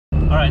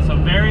All right, so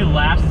very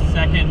last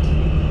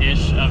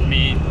second-ish of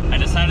me, I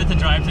decided to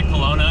drive to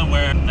Kelowna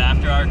where the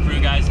After Our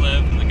crew guys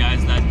live, the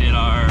guys that did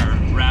our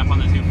wrap on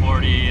the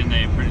 240 and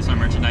they produce our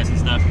merchandise and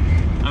stuff.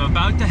 I'm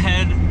about to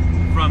head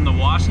from the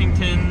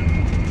Washington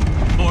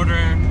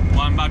border.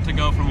 Well, I'm about to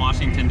go from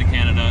Washington to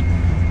Canada,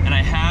 and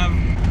I have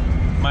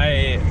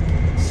my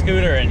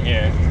scooter in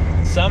here.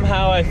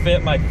 Somehow I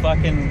fit my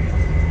fucking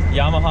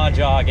Yamaha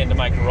jog into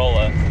my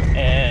Corolla,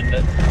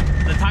 and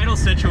the title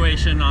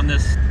situation on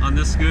this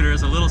scooter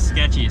is a little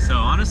sketchy. So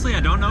honestly,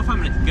 I don't know if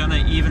I'm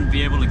gonna even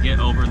be able to get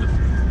over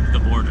the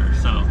border.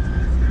 So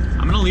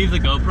I'm gonna leave the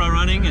GoPro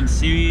running and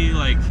see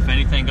like if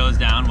anything goes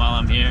down while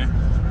I'm here,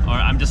 or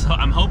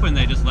I'm hoping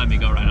they just let me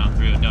go right on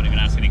through and don't even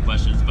ask any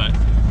questions. But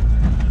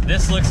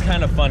this looks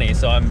kind of funny,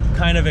 so I'm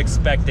kind of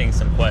expecting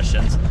some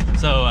questions.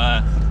 So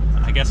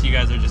I guess you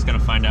guys are just gonna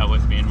find out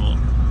with me, and we'll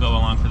go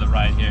along for the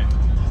ride here.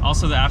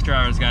 Also, the After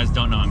Hours guys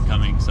don't know I'm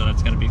coming, so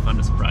that's gonna be fun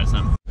to surprise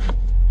them.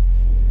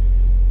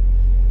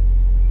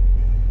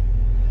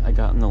 I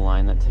got in the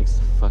line that takes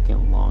the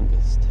fucking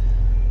longest.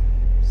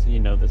 So you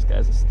know this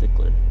guy's a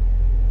stickler.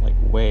 Like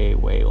way,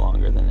 way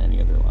longer than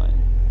any other line.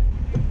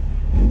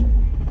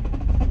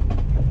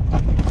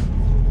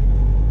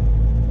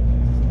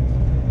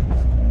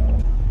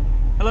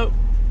 Hello,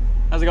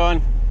 how's it going?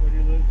 Where do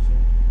you live, sir?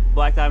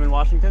 Black Diamond,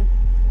 Washington.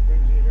 What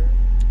brings you here?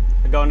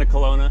 I'm going to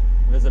Kelowna,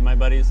 visit my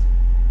buddies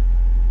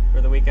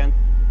for the weekend.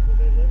 Do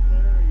they live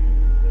there, or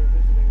they're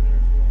visiting there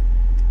as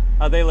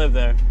well? They live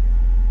there.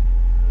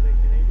 Are they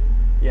Canadian?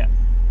 Yeah.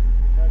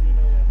 How do you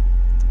know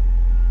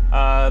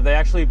that? They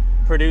actually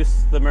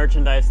produce the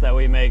merchandise that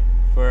we make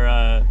for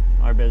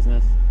our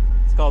business.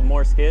 It's called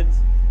More Skids.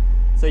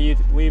 So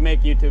we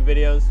make YouTube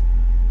videos,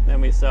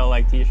 then we sell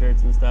like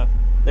t-shirts and stuff.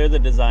 They're the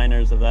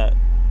designers of that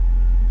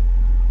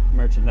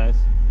merchandise.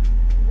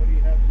 What do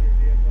you have in your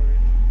vehicle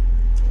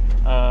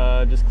right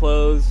now? Just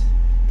clothes,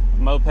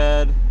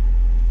 moped,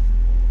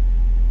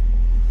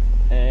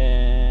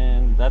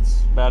 and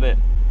that's about it.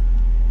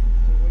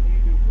 So what do you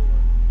do for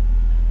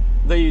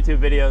work? The YouTube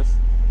videos.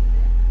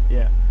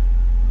 Yeah.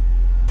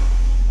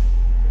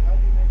 So how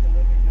do you make a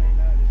living doing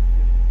that? Just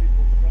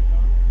people click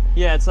on it?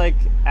 Yeah, it's like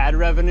ad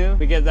revenue.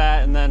 We get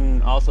that, and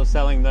then also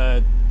selling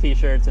the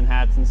t-shirts and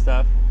hats and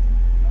stuff.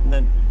 And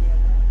then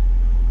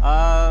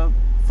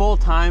full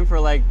time for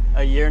like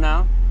a year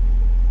now.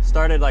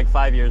 Started like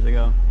 5 years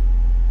ago.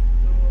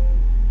 So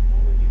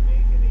what would you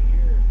make in a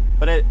year?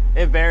 But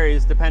it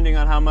varies depending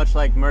on how much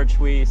like merch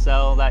we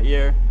sell that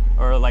year,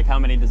 or like how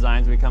many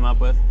designs we come up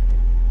with,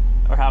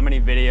 or how many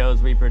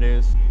videos we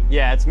produce.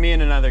 Yeah, it's me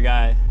and another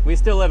guy. We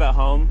still live at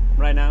home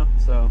right now,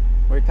 so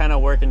we're kind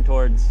of working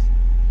towards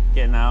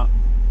getting out.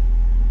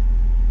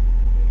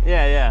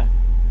 Yeah, yeah.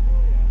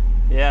 Oh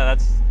yeah. Yeah,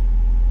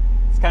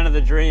 it's kind of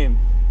the dream.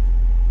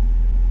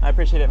 I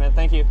appreciate it, man.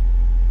 Thank you.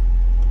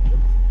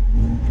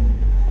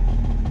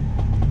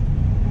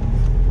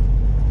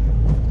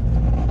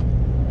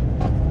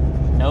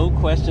 No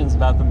questions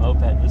about the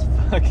moped, just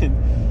fucking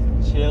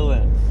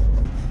chilling.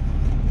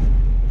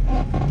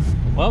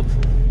 Well,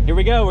 here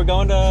we go. We're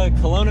going to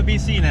Kelowna,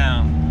 BC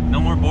now. No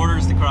more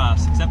borders to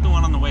cross, except the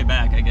one on the way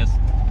back, I guess.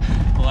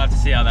 We'll have to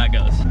see how that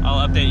goes.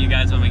 I'll update you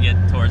guys when we get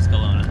towards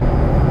Kelowna.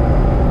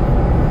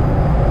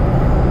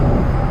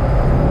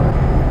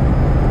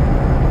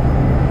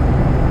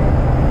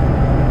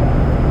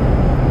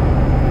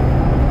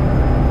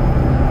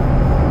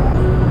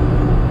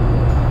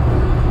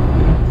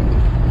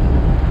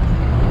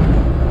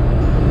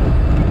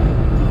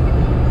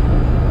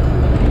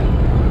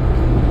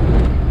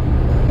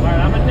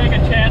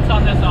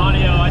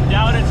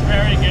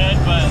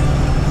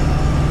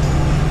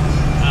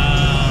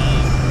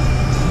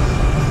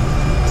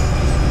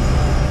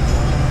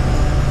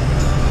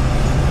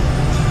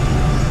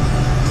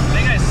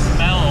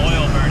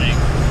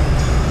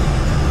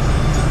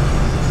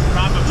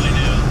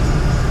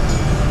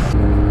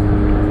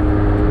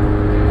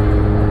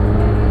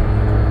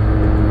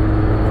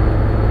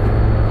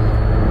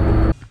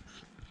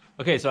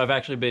 Okay, so I've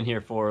actually been here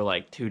for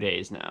like 2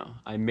 days now.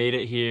 I made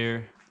it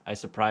here. I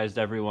surprised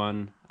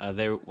everyone.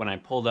 When I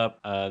pulled up,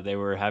 they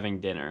were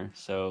having dinner,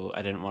 so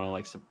I didn't want to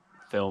like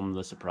film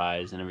the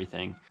surprise and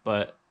everything.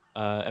 But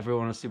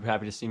everyone was super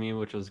happy to see me,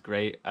 which was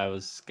great. I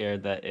was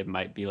scared that it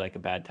might be like a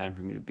bad time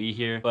for me to be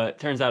here, but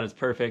turns out it's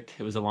perfect.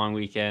 It was a long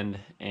weekend,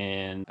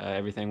 and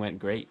everything went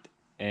great.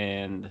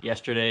 And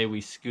yesterday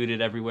we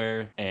scooted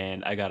everywhere,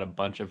 and I got a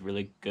bunch of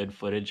really good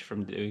footage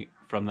from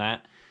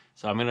that.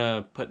 So I'm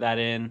gonna put that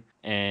in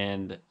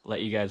and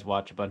let you guys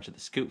watch a bunch of the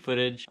scoot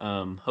footage.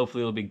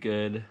 Hopefully it'll be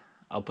good.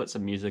 I'll put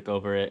some music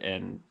over it,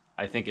 and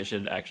I think it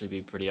should actually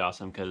be pretty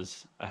awesome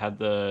because I had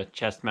the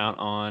chest mount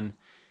on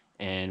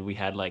and we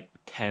had like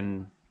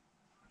 10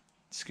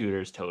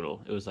 scooters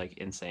total. It was like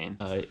insane.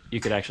 You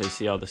could actually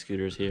see all the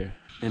scooters here.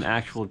 An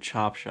actual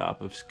chop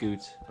shop of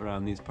scoots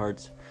around these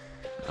parts.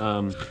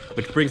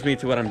 Which brings me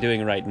to what I'm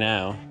doing right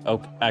now.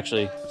 Oh,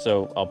 actually,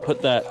 so I'll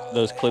put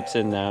those clips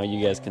in now.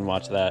 You guys can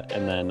watch that,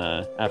 and then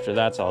after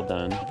that's all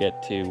done,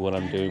 get to what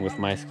I'm doing with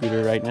my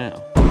scooter right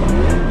now.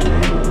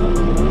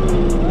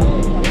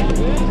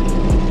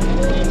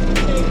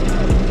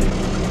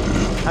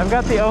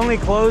 got the only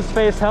closed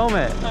face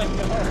helmet. I know.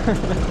 You're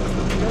the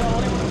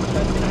only one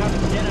that's gonna have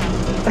to get out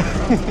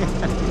of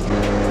this.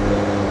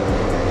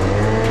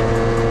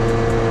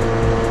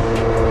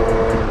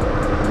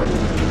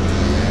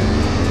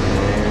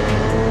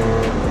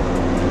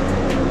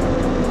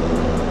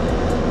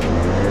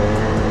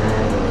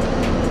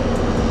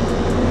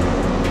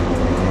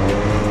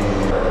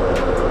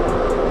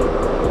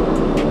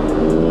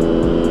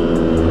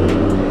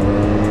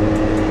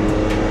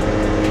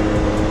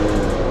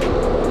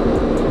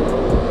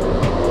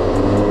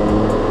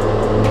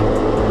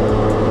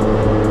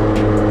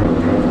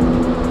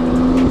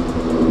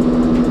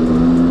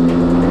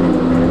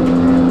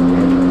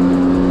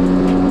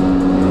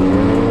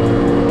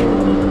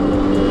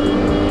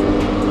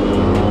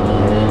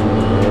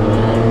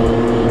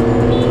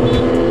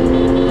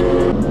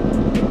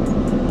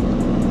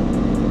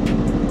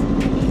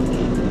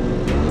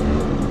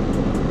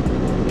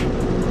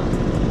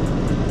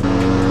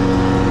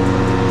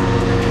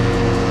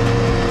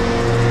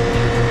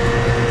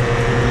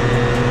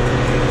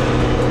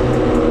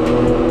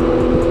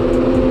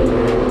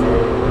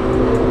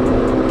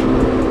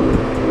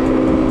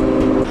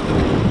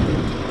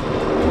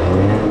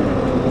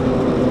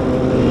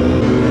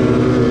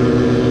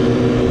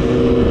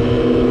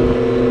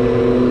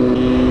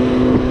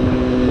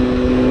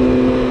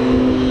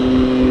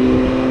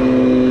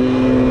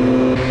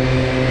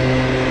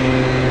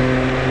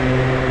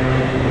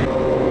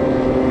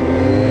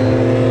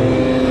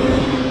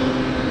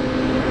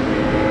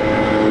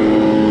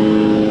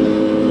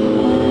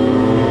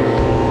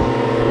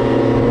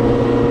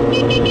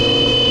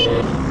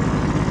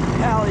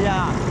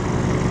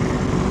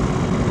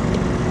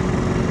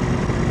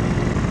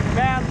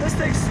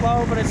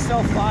 But it's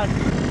still fun.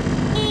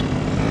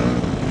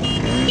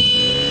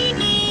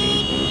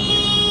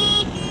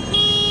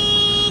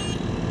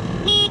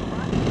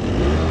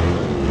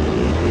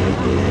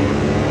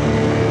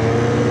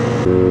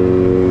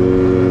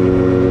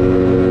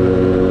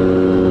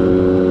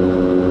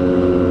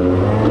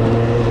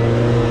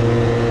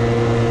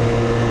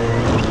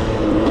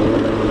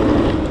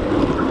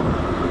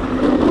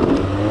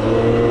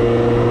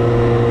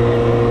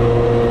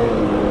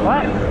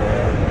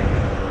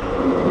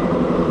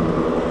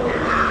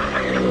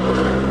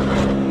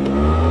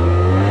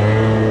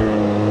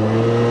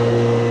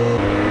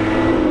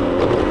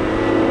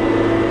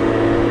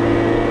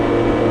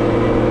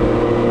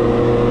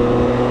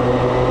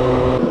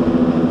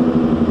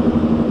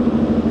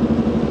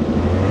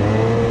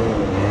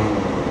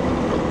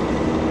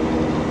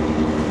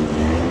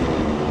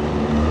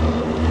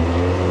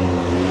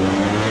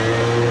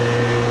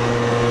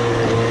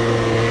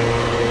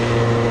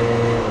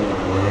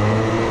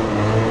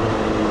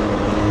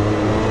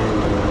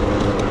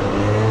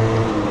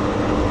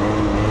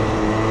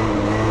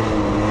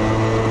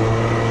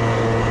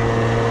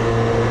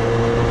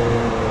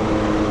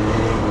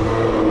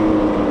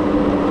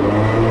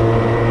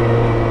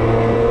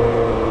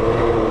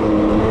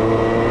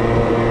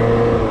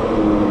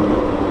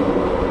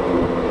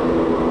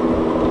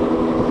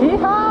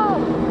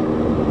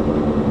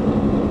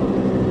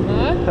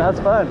 That's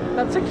fun.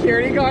 That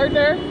security guard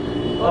there?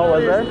 Oh,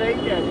 was there? I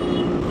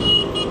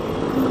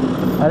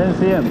didn't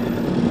see him.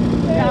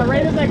 Yeah,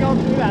 right as I go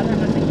through that,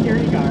 there's a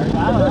security guard.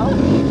 I don't know.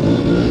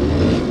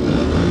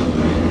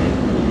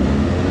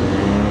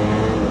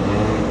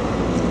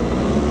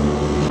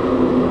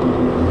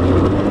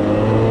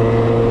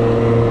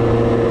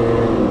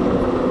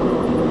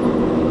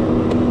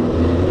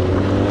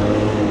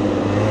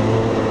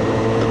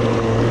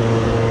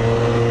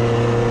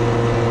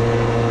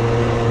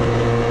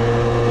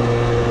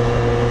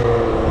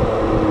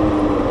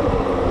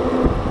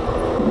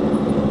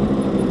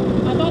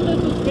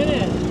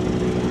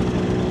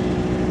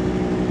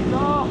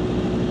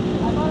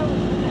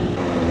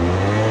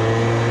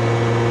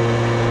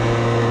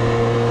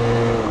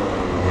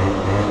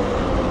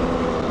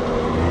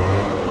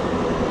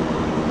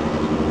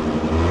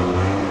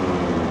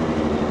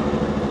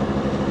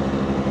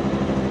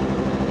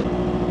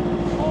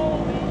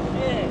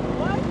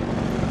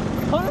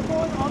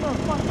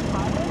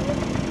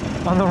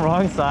 On the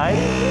wrong side?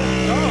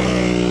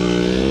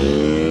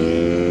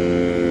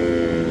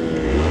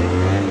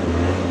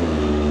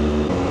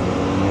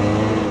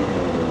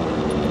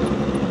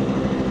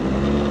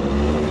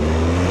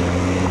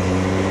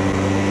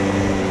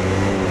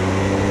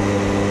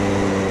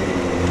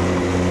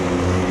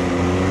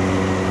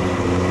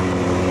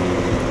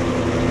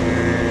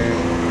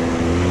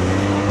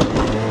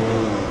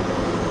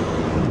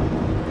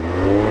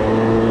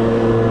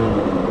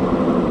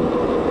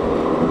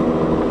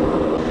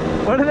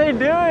 What are they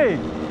doing?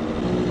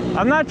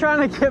 I'm not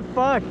trying to get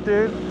fucked,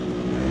 dude.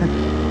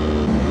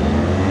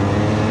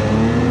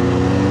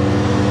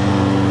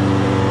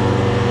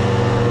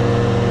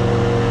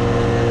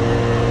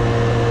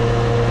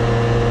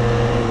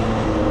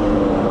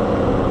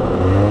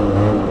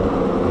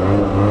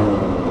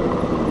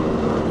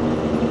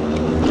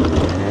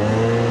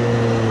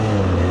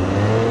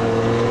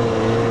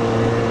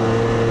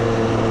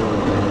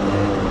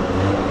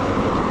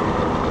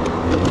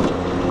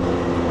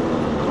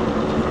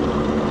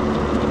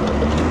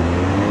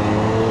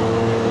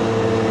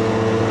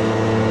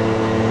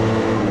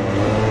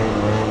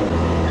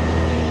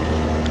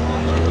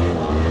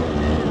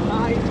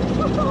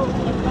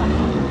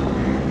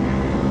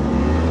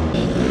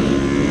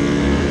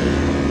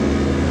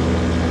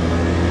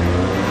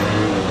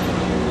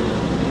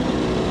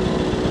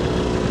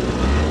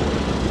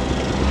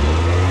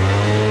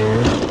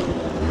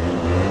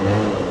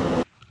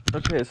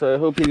 Okay, so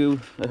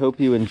I hope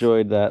you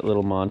enjoyed that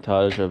little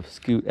montage of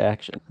scoot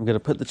action. I'm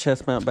gonna put the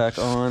chest mount back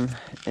on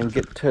and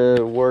get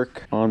to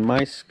work on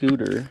my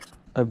scooter.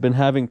 I've been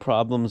having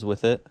problems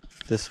with it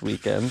this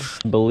weekend.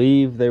 I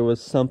believe there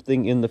was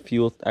something in the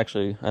fuel.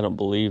 Actually, I don't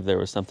believe there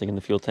was something in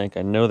the fuel tank.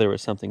 I know there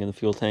was something in the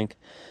fuel tank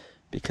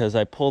because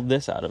I pulled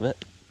this out of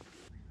it.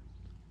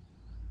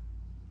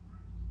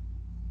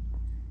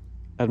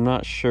 I'm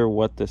not sure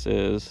what this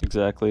is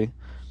exactly,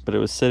 but it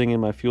was sitting in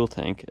my fuel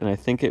tank, and I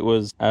think it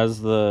was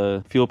as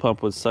the fuel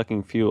pump was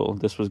sucking fuel,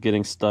 this was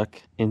getting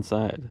stuck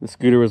inside. The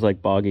scooter was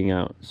like bogging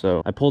out,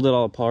 so I pulled it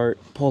all apart,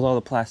 pulled all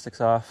the plastics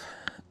off.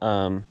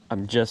 I'm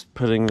just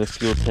putting the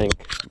fuel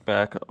tank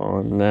back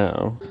on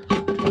now,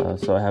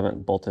 so I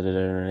haven't bolted it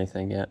in or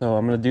anything yet. So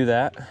I'm gonna do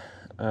that,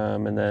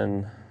 and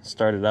then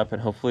start it up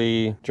and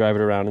hopefully drive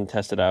it around and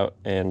test it out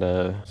and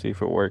see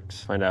if it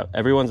works, find out.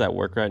 Everyone's at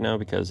work right now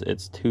because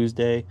it's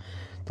Tuesday.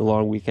 The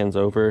long weekend's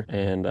over,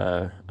 and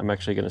I'm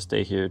actually gonna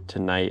stay here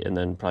tonight and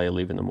then probably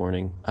leave in the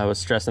morning. I was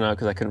stressing out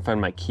because I couldn't find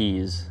my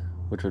keys,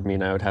 which would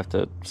mean I would have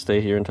to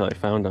stay here until I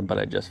found them, but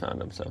I just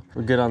found them, so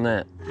we're good on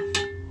that.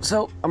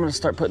 So I'm gonna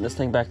start putting this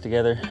thing back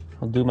together.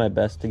 I'll do my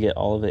best to get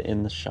all of it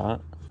in the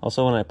shot.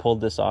 Also, when I pulled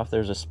this off,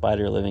 there's a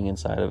spider living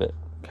inside of it.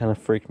 Kind of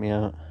freaked me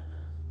out.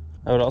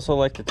 I would also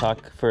like to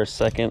talk for a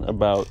second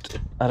about,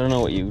 I don't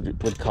know what you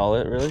would call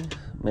it really,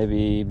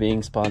 maybe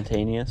being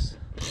spontaneous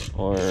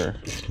or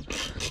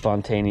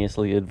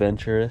spontaneously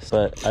adventurous,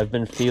 but I've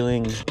been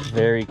feeling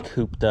very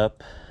cooped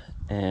up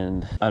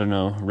and, I don't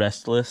know,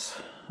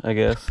 restless, I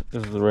guess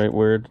is the right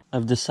word.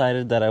 I've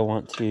decided that I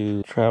want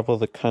to travel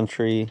the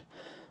country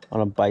on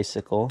a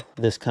bicycle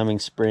this coming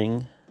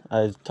spring.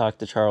 I've talked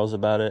to Charles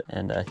about it,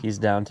 and he's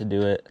down to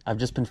do it. I've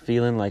just been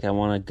feeling like I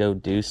want to go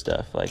do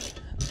stuff. Like,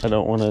 I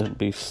don't want to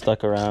be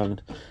stuck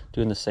around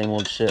doing the same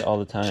old shit all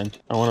the time.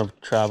 I want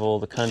to travel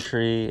the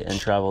country and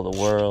travel the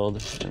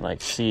world and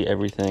like see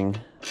everything,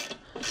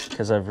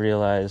 because I've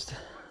realized,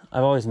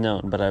 I've always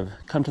known, but I've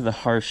come to the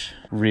harsh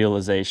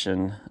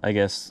realization, I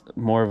guess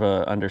more of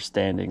a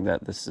understanding,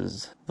 that this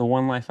is the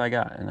one life I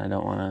got, and I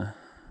don't want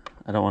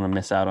to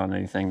miss out on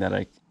anything that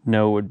I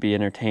know would be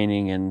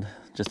entertaining and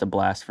just a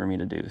blast for me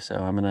to do. So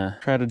I'm gonna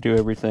try to do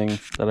everything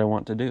that I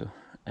want to do,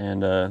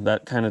 and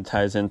that kind of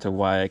ties into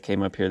why I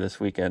came up here this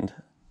weekend.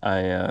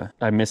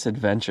 I miss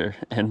adventure,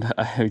 and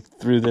I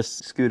threw this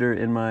scooter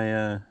in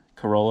my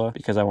Corolla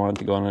because I wanted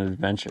to go on an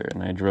adventure,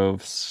 and I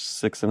drove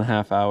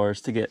 6.5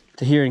 hours to get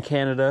to here in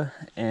Canada,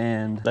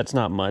 and that's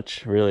not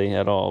much really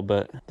at all,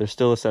 but there's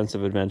still a sense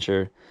of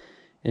adventure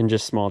in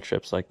just small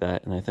trips like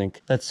that. And I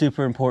think that's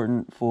super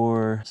important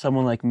for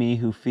someone like me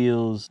who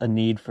feels a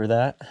need for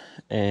that.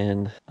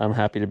 And I'm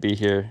happy to be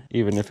here,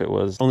 even if it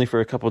was only for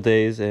a couple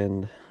days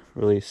and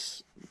really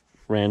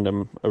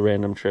a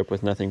random trip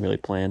with nothing really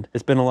planned.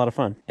 It's been a lot of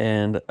fun,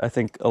 and I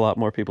think a lot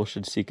more people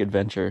should seek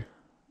adventure,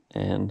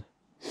 and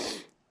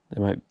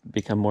they might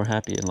become more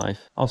happy in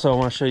life. Also, I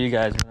want to show you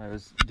guys what I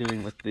was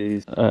doing with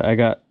these. I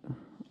got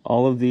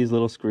all of these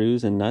little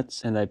screws and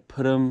nuts, and I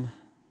put them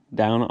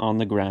down on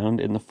the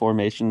ground in the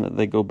formation that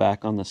they go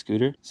back on the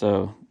scooter.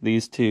 So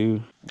these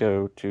two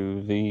go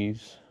to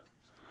these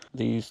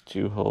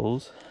two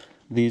holes.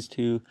 These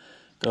two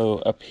go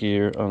up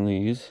here on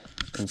these.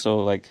 And so,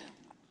 like,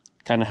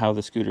 kind of how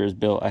the scooter is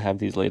built, I have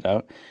these laid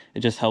out. It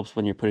just helps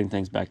when you're putting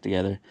things back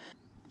together.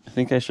 I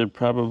think I should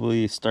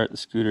probably start the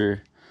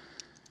scooter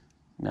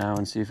now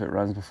and see if it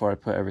runs before I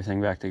put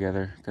everything back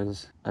together,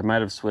 because I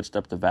might have switched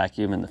up the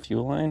vacuum and the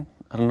fuel line.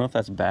 I don't know if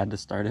that's bad to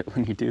start it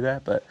when you do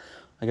that, but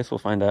I guess we'll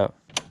find out.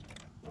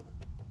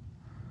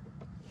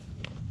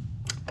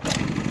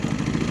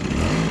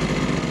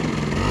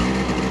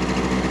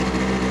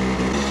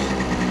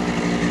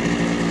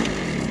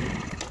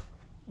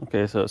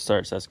 Okay, so it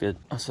starts, that's good.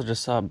 Also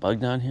just saw a bug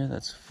down here,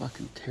 that's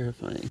fucking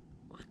terrifying.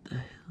 What the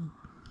hell?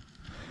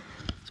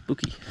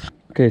 Spooky.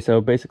 Okay,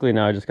 so basically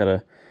now I just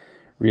gotta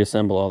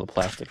reassemble all the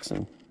plastics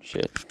and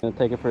shit. I'm gonna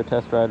take it for a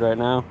test ride right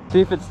now.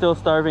 See if it's still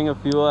starving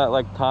of fuel at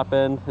like top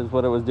end is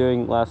what it was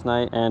doing last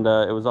night. And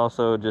it was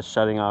also just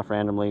shutting off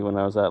randomly when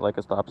I was at like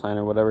a stop sign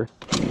or whatever.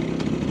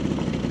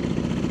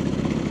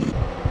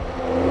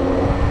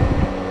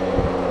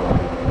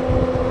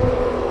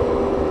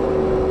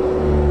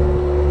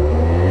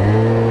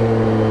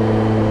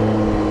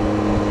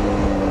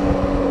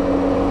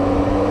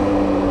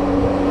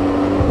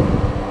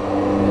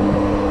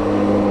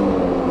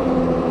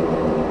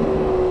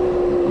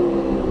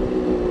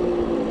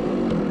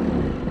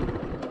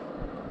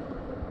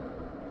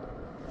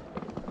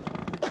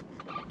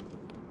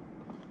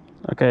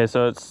 Okay,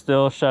 so it's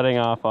still shutting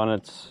off on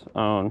its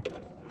own.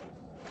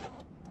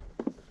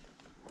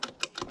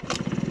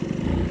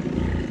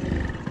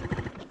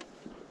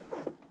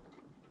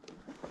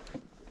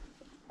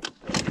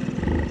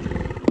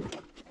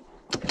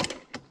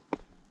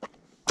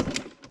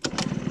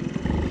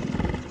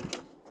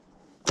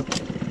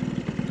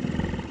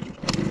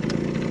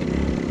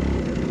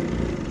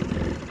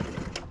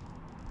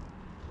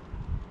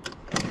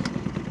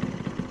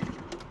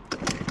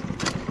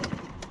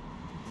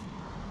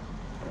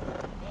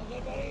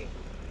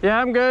 Yeah,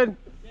 I'm good.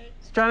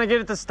 Trying to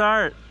get it to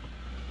start.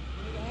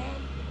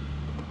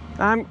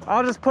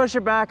 I'll just push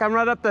it back. I'm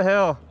right up the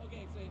hill.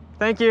 Okay, sweet.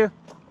 Thank you.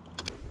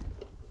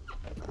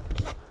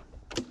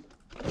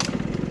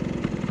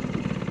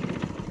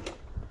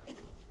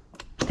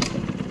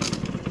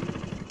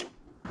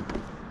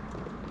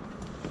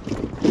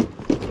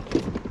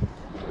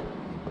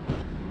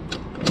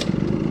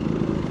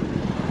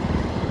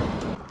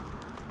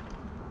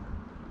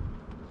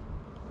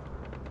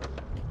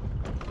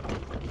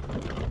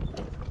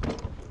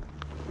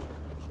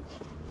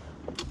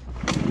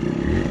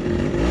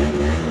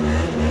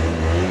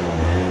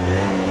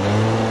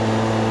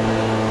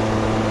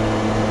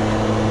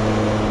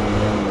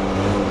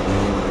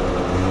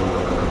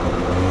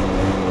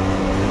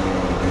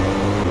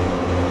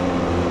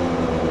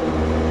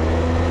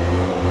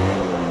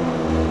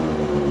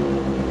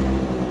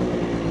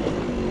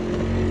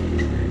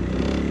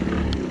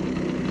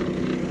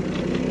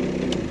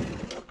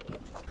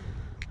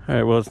 All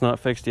right, well, it's not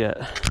fixed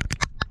yet.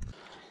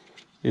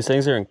 These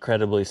things are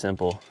incredibly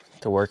simple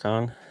to work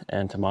on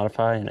and to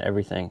modify and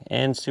everything,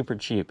 and super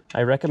cheap.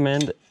 I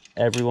recommend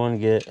everyone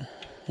get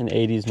an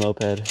 80s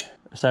moped.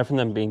 Aside from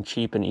them being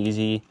cheap and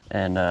easy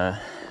and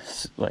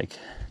like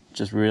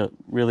just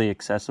really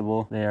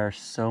accessible, they are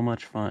so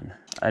much fun.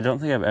 I don't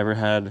think I've ever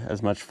had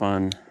as much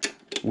fun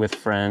with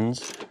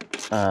friends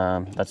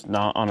that's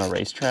not on a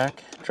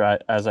racetrack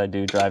as I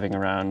do driving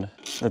around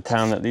the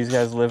town that these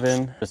guys live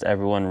in. Just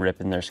everyone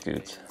ripping their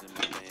scoots.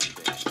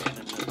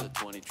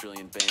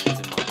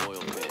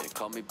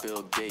 Call me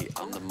Bill Gates,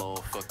 I'm the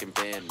motherfucking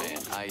band man.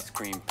 Ice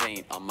cream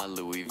paint on my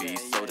Louis V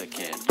soda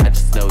can. I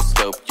just no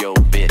scope, yo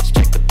bitch,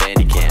 check the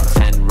bandy can.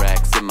 10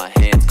 racks in my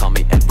hands, call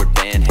me Edward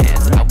Van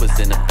Hands. I was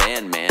in a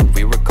band, man,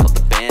 we were called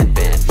the Band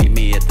Band. Meet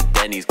me at the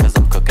Denny's, cause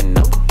I'm cooking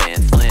up a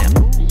band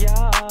slam.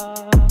 Yeah.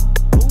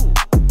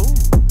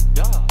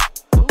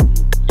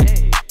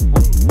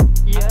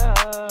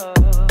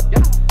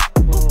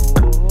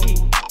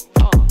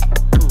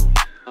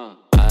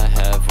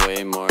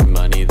 More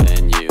money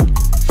than you.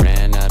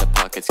 Ran out of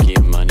pockets, keep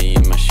money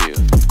in my shoe.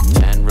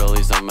 10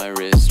 rollies on my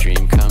wrist,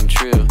 dream come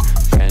true.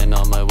 Granting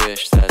all my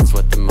wish, that's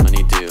what the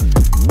money do.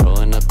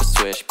 Rolling up a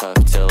swish, puff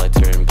till I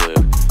turn blue.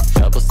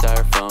 Double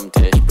styrofoam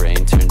dish,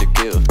 brain turned to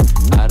goo.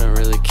 I don't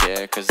really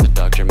care, cause the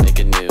doctor make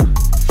it new.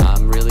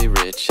 I'm really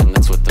rich, and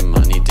that's what the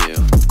money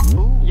do.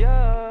 Ooh,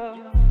 yeah.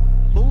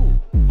 Ooh,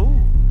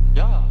 ooh,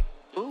 yeah.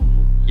 Ooh,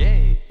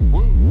 yay.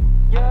 Woo,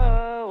 yeah.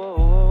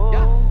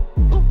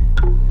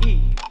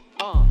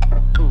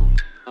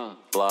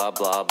 Blah,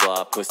 blah,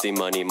 blah, pussy,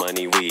 money,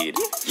 money, weed.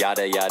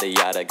 Yada, yada,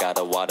 yada, got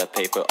a wad of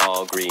paper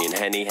all green.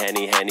 Henny,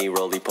 henny, henny,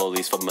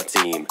 roly-polies for my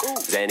team.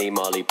 Zanny,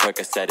 Molly,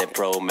 Percocet, and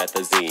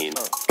promethazine.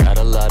 Got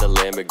a lot of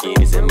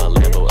Lamborghinis in my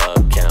Lambo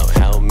account.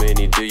 How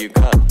many do you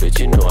got? Bitch,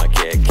 you know I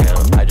can't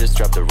count. I just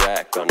dropped a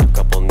rack on a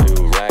couple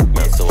new rack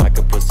mounts, so I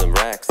can put some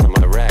racks on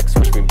my racks,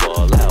 watch me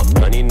ball out.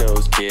 Bunny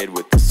nose kid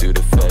with the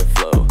Sudafed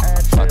flow.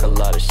 Talk a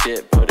lot of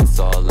shit, but it's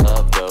all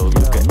love though.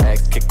 Luka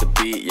X kicked the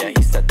beat, yeah,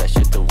 he set that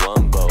shit to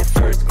Wumbo.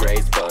 First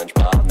grade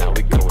SpongeBob, now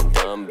we going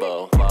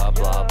Dumbo. Blah,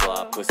 blah,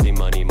 blah, pussy,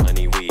 money,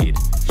 money, weed.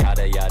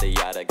 Yada, yada,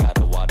 yada, got